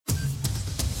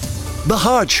The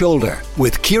Hard Shoulder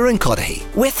with Kieran Cuddihy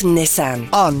with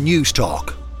Nissan on News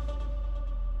Talk.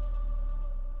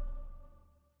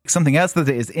 Something else that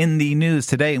is in the news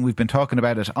today, and we've been talking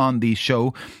about it on the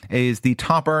show, is the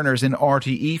top earners in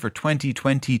RTE for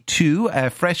 2022.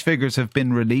 Fresh figures have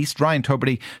been released. Ryan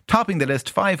Tubridy topping the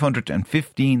list,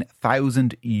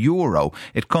 €515,000.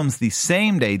 It comes the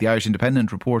same day the Irish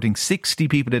Independent reporting 60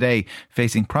 people a day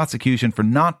facing prosecution for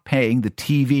not paying the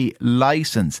TV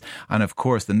licence. And of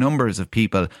course, the numbers of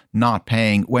people not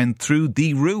paying went through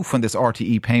the roof when this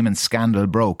RTE payment scandal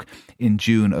broke in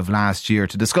June of last year.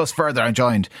 To discuss further, I'm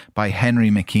joined by Henry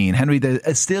McKean. Henry, there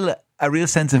is still a real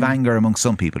sense of anger among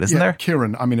some people, isn't there?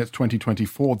 Kieran, I mean, it's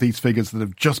 2024. These figures that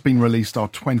have just been released are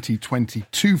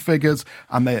 2022 figures,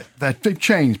 and they've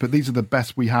changed, but these are the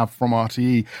best we have from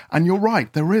RTE. And you're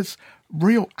right, there is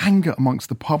real anger amongst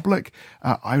the public.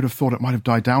 I would have thought it might have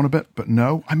died down a bit, but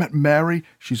no. I met Mary.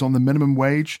 She's on the minimum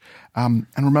wage. And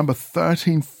remember,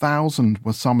 13,000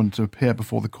 were summoned to appear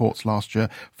before the courts last year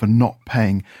for not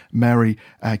paying. Mary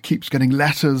keeps getting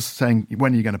letters saying,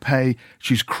 when are you going to pay?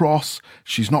 She's cross.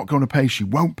 She's not going to pay. She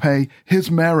won't pay.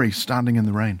 Here's Mary standing in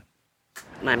the rain.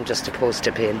 I'm just opposed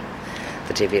to paying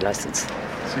the TV licence.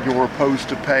 So you're opposed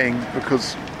to paying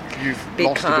because you've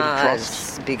lost a bit of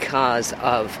trust? Because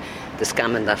of the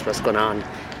scamming that was going on.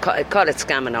 Call it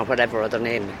scamming or whatever other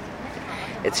name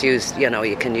it's used,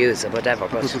 you can use it, whatever.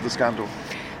 Because of the scandal?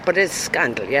 But it's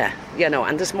scandal, yeah.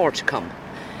 And there's more to come.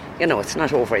 It's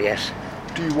not over yet.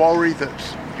 Do you worry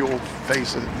that you'll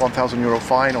face a €1,000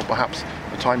 fine or perhaps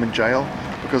a time in jail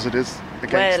because it is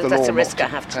against the law? Well, that's a risk I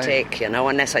have to take,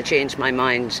 unless I change my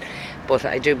mind. But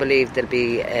I do believe there'll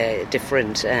be a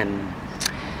different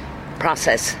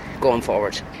process going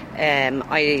forward.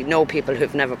 I know people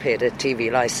who've never paid a TV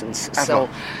licence. So,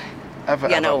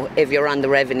 if you're on the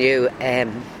revenue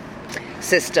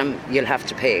system, you'll have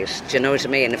to pay it. Do you know what I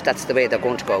mean? If that's the way they're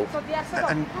going to go.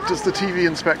 And does the TV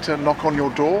inspector knock on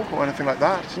your door or anything like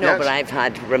that? No, yet? But I've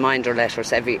had reminder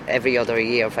letters every other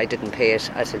year if I didn't pay it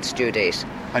at its due date.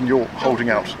 And you're holding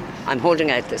out? I'm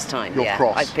holding out this time, You're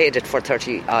cross? I've paid it for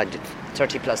 30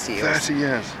 plus years. 30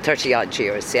 years? 30 odd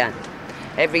years, yeah.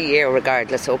 Every year,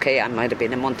 regardless, I might have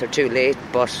been a month or two late,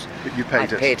 but you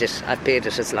paid it. I've paid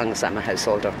it as long as I'm a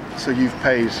householder. So you've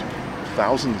paid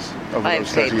thousands over those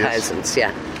 30 years? I've paid thousands,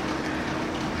 yeah.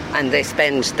 And they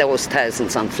spend those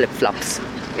thousands on flip-flops.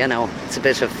 It's a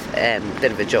bit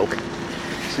of a joke.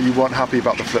 So you weren't happy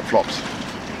about the flip-flops?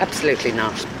 Absolutely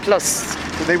not. Plus,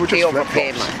 so they were just the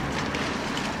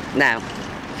overpayment. Now,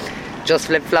 just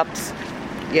flip-flops?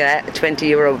 Yeah,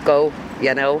 €20 go,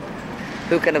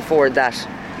 Who can afford that,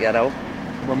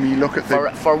 When we look at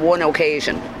for one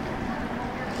occasion.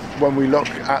 When we look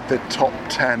at the top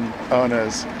 10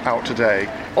 earners out today,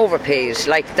 overpaid.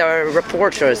 There are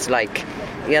reporters.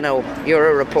 You're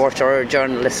a reporter or a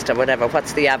journalist or whatever.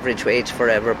 What's the average wage for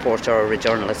a reporter or a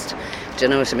journalist? Do you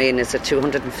know what I mean? Is it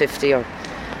 250 or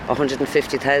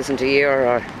 150,000 a year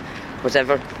or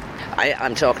whatever?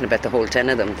 I'm talking about the whole 10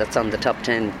 of them that's on the top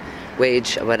 10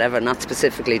 wage or whatever, not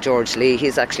specifically George Lee.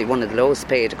 He's actually one of the lowest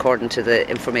paid according to the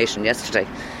information yesterday.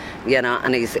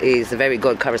 And he's a very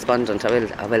good correspondent,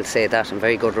 I will say that, and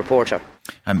very good reporter.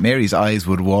 And Mary's eyes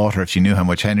would water if she knew how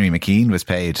much Henry McKean was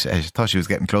paid. I thought she was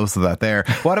getting close to that there.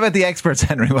 What about the experts,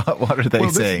 Henry? What are they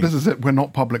saying? This is it. We're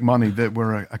not public money.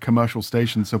 We're a commercial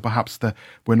station, so perhaps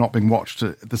we're not being watched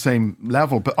at the same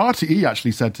level. But RTE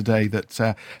actually said today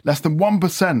that less than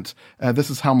 1%,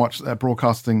 this is how much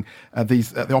broadcasting,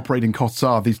 the operating costs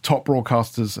are. These top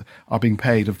broadcasters are being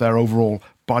paid of their overall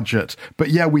budget. But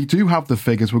yeah, we do have the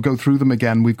figures. We'll go through them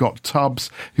again. We've got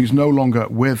Tubbs, who's no longer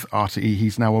with RTE.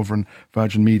 He's now over in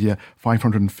Virgin Media,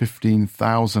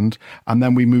 515,000. And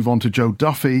then we move on to Joe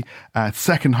Duffy,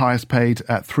 second highest paid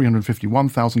at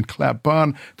 351,000. Claire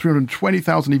Byrne,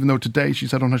 320,000, even though today she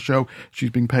said on her show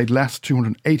she's being paid less,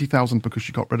 280,000 because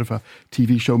she got rid of her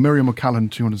TV show. Miriam O'Callaghan,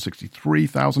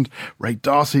 263,000. Ray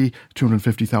Darcy,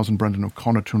 250,000. Brendan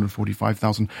O'Connor,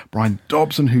 245,000. Brian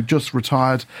Dobson, who just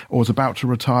retired or was about to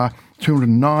retire,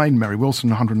 209. Mary Wilson,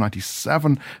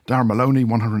 197. Darren Maloney,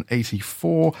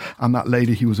 184. And that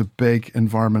lady who was a big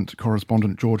environment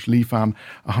correspondent, George Leafan,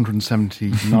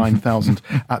 179,000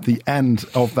 at the end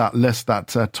of that list,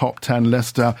 that top 10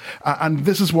 list. And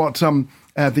this is what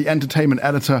the entertainment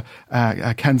editor,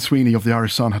 Ken Sweeney of the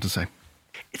Irish Sun, had to say.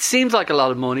 It seems like a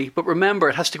lot of money, but remember,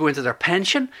 it has to go into their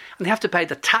pension and they have to pay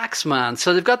the tax man.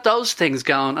 So they've got those things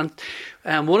going.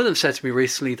 And one of them said to me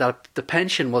recently that the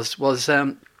pension was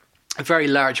a very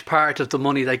large part of the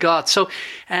money they got. So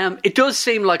it does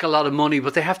seem like a lot of money,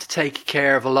 but they have to take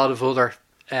care of a lot of other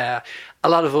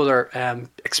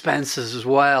expenses as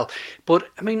well. But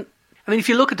I mean, I mean, if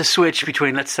you look at the switch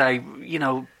between, let's say, you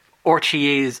know,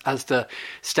 RTE as the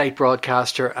state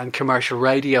broadcaster and commercial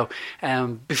radio,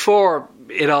 before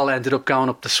it all ended up going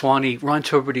up the Swanee, Ryan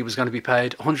Tubridy was going to be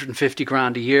paid 150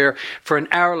 grand a year for an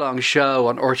hour-long show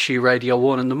on RTE Radio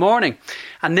 1 in the morning.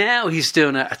 And now he's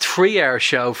doing a 3-hour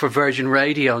show for Virgin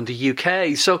Radio in the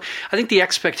UK. So I think the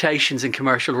expectations in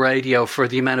commercial radio for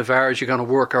the amount of hours you're going to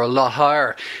work are a lot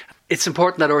higher. It's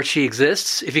important that RTE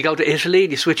exists. If you go to Italy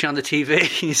and you switch on the TV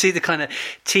and you see the kind of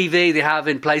TV they have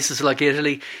in places like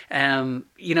Italy,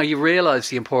 you know, you realise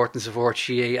the importance of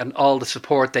RTE and all the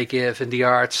support they give in the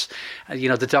arts, you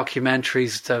know, the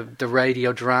documentaries, the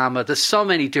radio drama. There's so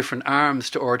many different arms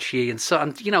to RTE,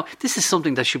 and you know, this is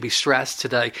something that should be stressed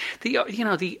today.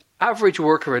 The average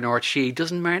worker in RTE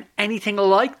doesn't earn anything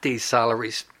like these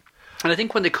salaries. And I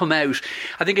think when they come out,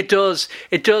 I think it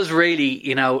does really,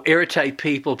 you know, irritate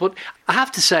people. But I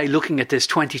have to say, looking at this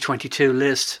 2022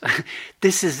 list,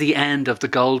 this is the end of the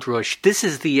gold rush. This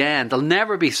is the end. There'll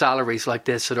never be salaries like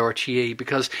this at RTE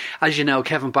because, as you know,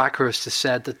 Kevin Backhurst has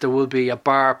said that there will be a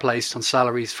bar placed on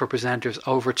salaries for presenters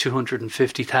over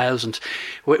 250,000,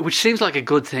 which seems like a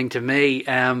good thing to me.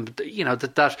 You know,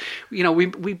 that you know,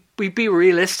 we be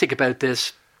realistic about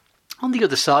this. On the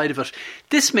other side of it,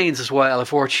 this means as well,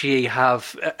 if RTE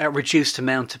have a reduced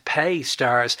amount to pay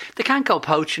stars, they can't go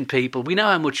poaching people. We know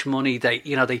how much money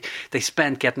they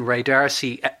spent getting Ray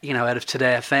D'Arcy, you know, out of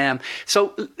Today FM.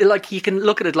 So, like, you can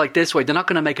look at it like this way: they're not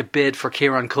going to make a bid for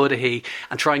Kieran Cuddihy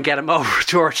and try and get him over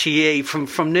to RTE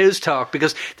from News Talk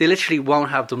because they literally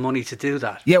won't have the money to do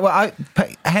that. Yeah, well,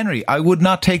 Henry, I would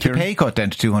not take the pay cut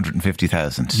down to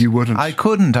 250,000. You wouldn't? I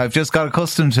couldn't. I've just got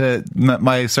accustomed to my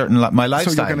lifestyle.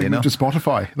 So you're going to move to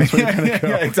Spotify. That's where you're going to go.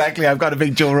 Yeah, exactly. I've got a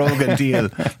big Joe Rogan deal.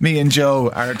 Me and Joe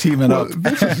are teaming up.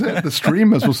 This is it. The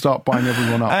streamers will start buying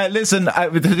everyone up. Listen,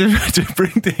 to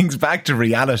bring things back to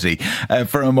reality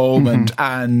for a moment,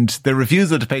 and the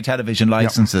refusal to pay television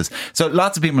licences. Yep. So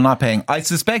lots of people not paying. I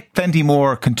suspect plenty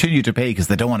more continue to pay because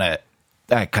they don't want to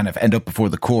kind of end up before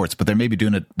the courts, but they're maybe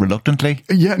doing it reluctantly.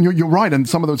 Yeah, and you're right. And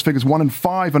some of those figures, 1 in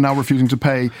 5 are now refusing to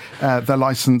pay their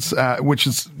licence, which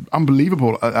is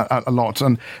unbelievable, a lot.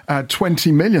 And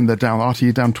 20 million, they're down.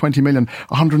 RTE down 20 million.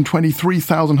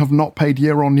 123,000 have not paid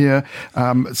year on year.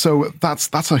 So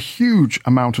that's a huge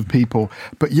amount of people.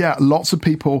 But yeah, lots of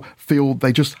people feel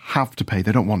they just have to pay.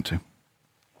 They don't want to.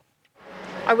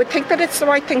 I would think that it's the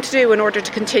right thing to do in order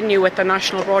to continue with the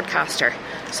national broadcaster.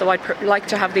 So I'd like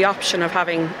to have the option of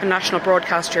having a national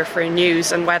broadcaster for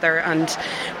news and weather, and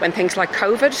when things like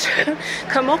COVID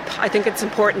come up, I think it's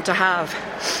important to have.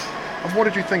 And what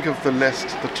did you think of the list,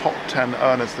 the top 10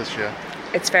 earners this year?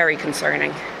 It's very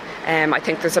concerning. I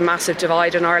think there's a massive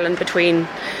divide in Ireland between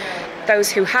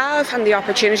those who have and the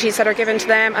opportunities that are given to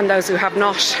them and those who have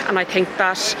not. And I think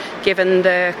that given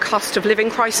the cost of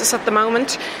living crisis at the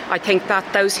moment, I think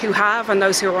that those who have and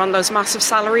those who are on those massive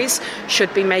salaries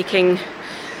should be making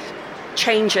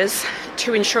changes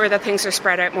to ensure that things are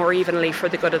spread out more evenly for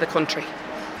the good of the country.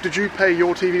 Did you pay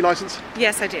your TV licence?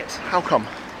 Yes, I did. How come?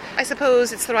 I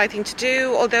suppose it's the right thing to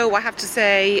do, although I have to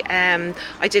say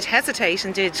I did hesitate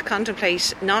and did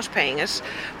contemplate not paying it,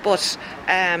 but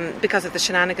because of the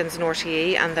shenanigans in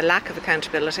RTE and the lack of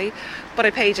accountability, but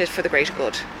I paid it for the greater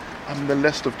good. And the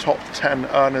list of top 10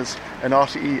 earners in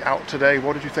RTE out today,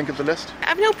 what did you think of the list? I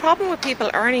have no problem with people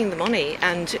earning the money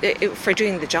and for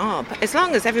doing the job, as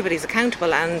long as everybody's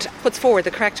accountable and puts forward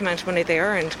the correct amount of money they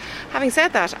earned. Having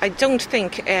said that, I don't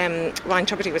think Ryan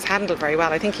Tubridy was handled very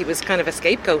well. I think he was kind of a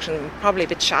scapegoat and probably a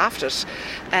bit shafted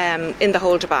in the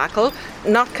whole debacle.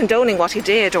 Not condoning what he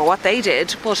did or what they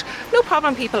did, but no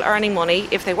problem people earning money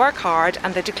if they work hard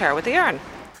and they declare what they earn.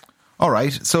 All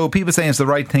right, so people saying it's the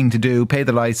right thing to do, pay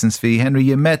the licence fee. Henry,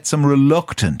 you met some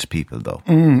reluctant people, though.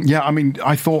 Yeah, I mean,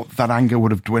 I thought that anger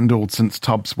would have dwindled since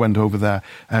Tubbs went over there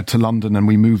to London and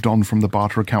we moved on from the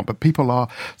barter account. But people are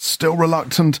still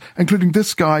reluctant, including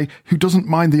this guy who doesn't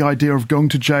mind the idea of going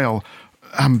to jail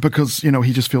because, you know,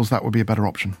 he just feels that would be a better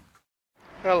option.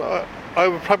 Well, I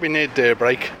would probably need a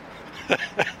break.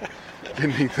 You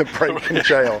need the break in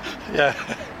jail? Yeah.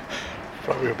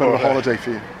 Probably a bit of a holiday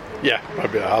for you? Yeah,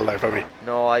 probably a holiday for me.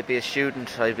 No, I'd be a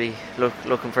student. I'd be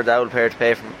looking for the old pair to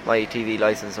pay for my TV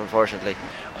licence, unfortunately.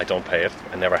 I don't pay it.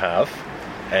 I never have.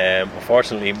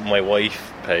 Unfortunately, my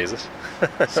wife pays it.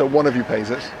 So one of you pays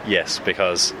it? Yes,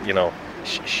 because, you know,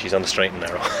 she's on the straight and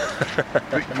narrow.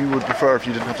 But you would prefer if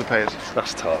you didn't have to pay it?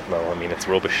 Not at all, no. I mean, it's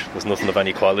rubbish. There's nothing of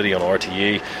any quality on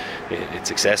RTE. It's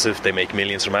excessive. They make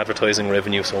millions from advertising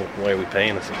revenue, so why are we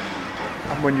paying it?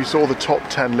 And when you saw the top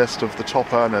 10 list of the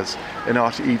top earners in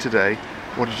RTE today,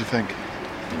 what did you think?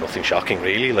 nothing shocking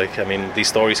really. Like, I mean, these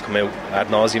stories come out ad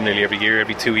nauseum nearly every year,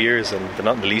 every 2 years, and they're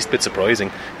not in the least bit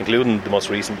surprising, including the most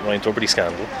recent Ryan Tubridy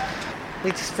scandal.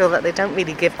 We just feel that they don't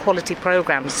really give quality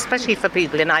programmes, especially for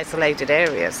people in isolated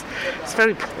areas. It's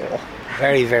very poor.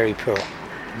 Very, very poor,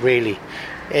 really.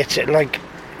 It's like,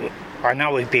 I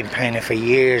know we've been paying it for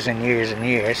years and years and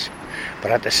years,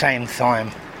 but at the same time,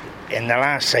 in the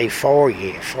last, say, 5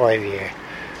 years,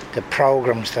 the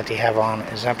programmes that they have on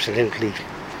is absolutely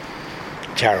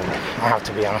terrible, I have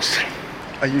to be honest.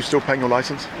 Are you still paying your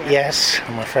licence? Yes,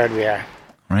 I'm afraid we are.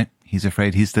 Right. He's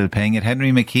afraid he's still paying it.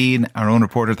 Henry McKean, our own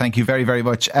reporter, thank you very, very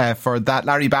much for that.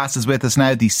 Larry Bass is with us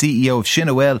now, the CEO of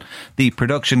Shinawil, the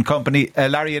production company.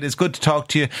 Larry, it is good to talk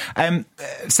to you.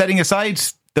 Setting aside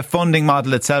the funding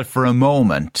model itself for a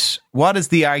moment, what is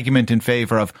the argument in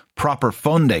favour of proper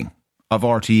funding of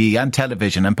RTE and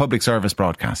television and public service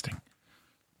broadcasting?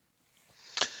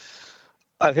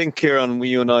 I think, Kieran,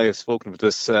 you and I have spoken about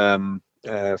this.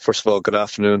 First of all, good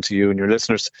afternoon to you and your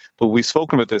listeners. But we've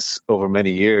spoken about this over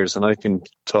many years, and I've been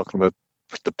talking about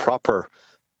the proper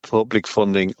public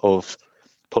funding of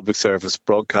public service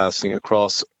broadcasting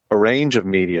across a range of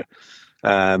media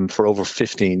for over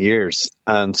 15 years.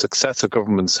 And successive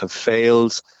governments have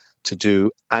failed to do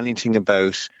anything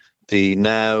about the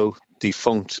now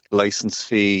defunct licence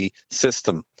fee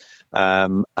system.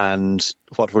 And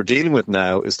what we're dealing with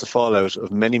now is the fallout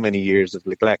of many, many years of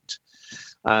neglect.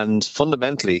 And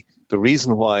fundamentally, the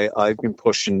reason why I've been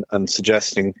pushing and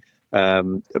suggesting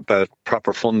about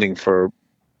proper funding for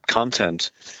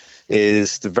content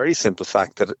is the very simple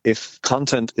fact that if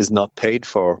content is not paid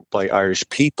for by Irish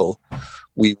people,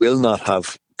 we will not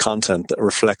have content that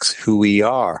reflects who we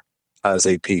are as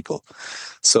a people.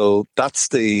 So that's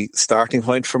the starting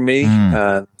point for me.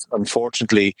 And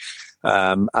unfortunately,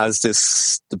 as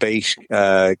this debate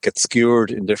gets skewered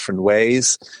in different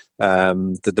ways,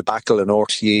 the debacle in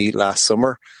RTE last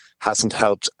summer hasn't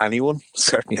helped anyone,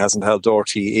 certainly hasn't helped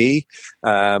RTE,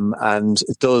 and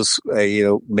it does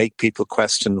make people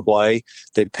question why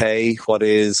they pay what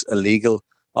is a legal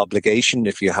obligation.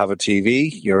 If you have a TV,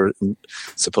 you're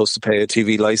supposed to pay a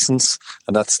TV licence,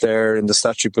 and that's there in the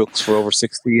statute books for over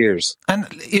 60 years. And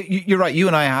you're right, you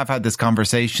and I have had this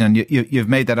conversation, and you've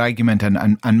made that argument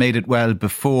and made it well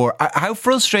before. How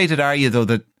frustrated are you, though,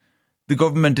 that the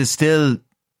government is still,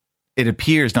 it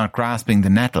appears, not grasping the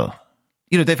nettle?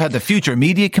 You know, they've had the Future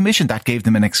Media Commission. That gave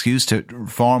them an excuse to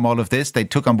reform all of this. They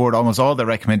took on board almost all the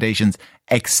recommendations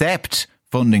except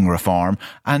funding reform.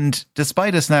 And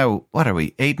despite us now,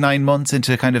 8-9 months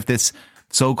into kind of this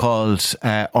so-called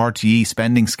RTE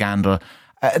spending scandal,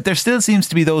 there still seems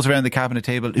to be those around the cabinet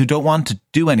table who don't want to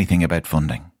do anything about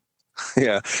funding.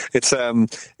 Yeah,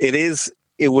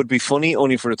 it would be funny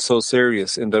only for it's so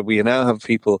serious in that we now have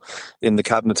people in the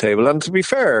cabinet table. And to be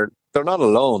fair, they're not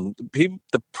alone.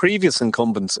 The previous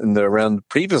incumbents around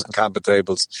previous cabinet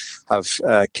tables have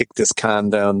kicked this can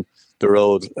down the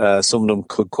road. Some of them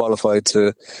could qualify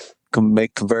to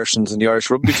make conversions in the Irish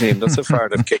rugby team. That's how far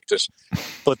they've kicked it.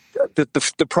 But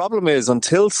the problem is,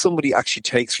 until somebody actually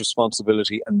takes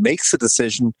responsibility and makes a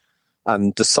decision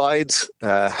and decides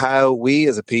how we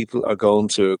as a people are going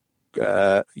to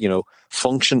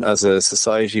function as a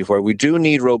society, where we do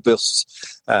need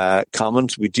robust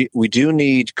comment, we do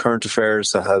need current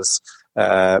affairs that has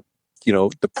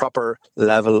the proper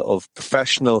level of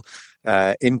professional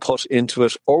input into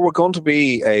it, or we're going to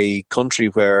be a country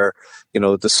where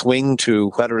the swing to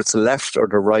whether it's the left or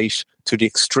the right to the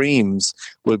extremes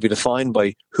will be defined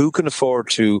by who can afford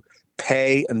to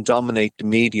pay and dominate the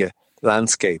media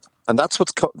landscape. And that's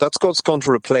what's going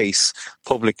to replace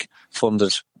public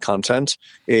funded content,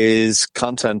 is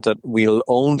content that we'll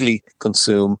only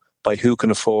consume by who can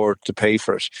afford to pay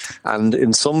for it. And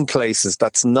in some places,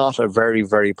 that's not a very,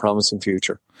 very promising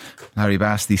future. Larry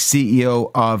Bass, the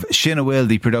CEO of Shinawil,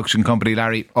 the production company.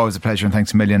 Larry, always a pleasure, and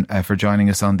thanks a million for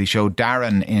joining us on the show.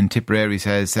 Darren in Tipperary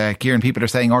says, Kieran, people are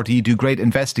saying RTE do great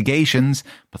investigations,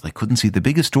 but they couldn't see the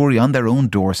biggest story on their own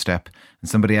doorstep. And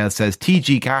somebody else says,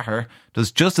 TG Cahir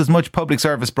does just as much public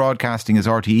service broadcasting as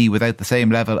RTE without the same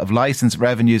level of licence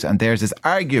revenues, and theirs is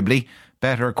arguably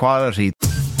better quality.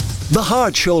 The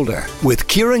Hard Shoulder with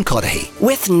Kieran Cuddihy.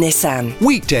 With Nissan.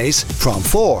 Weekdays from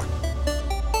 4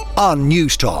 on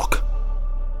News Talk.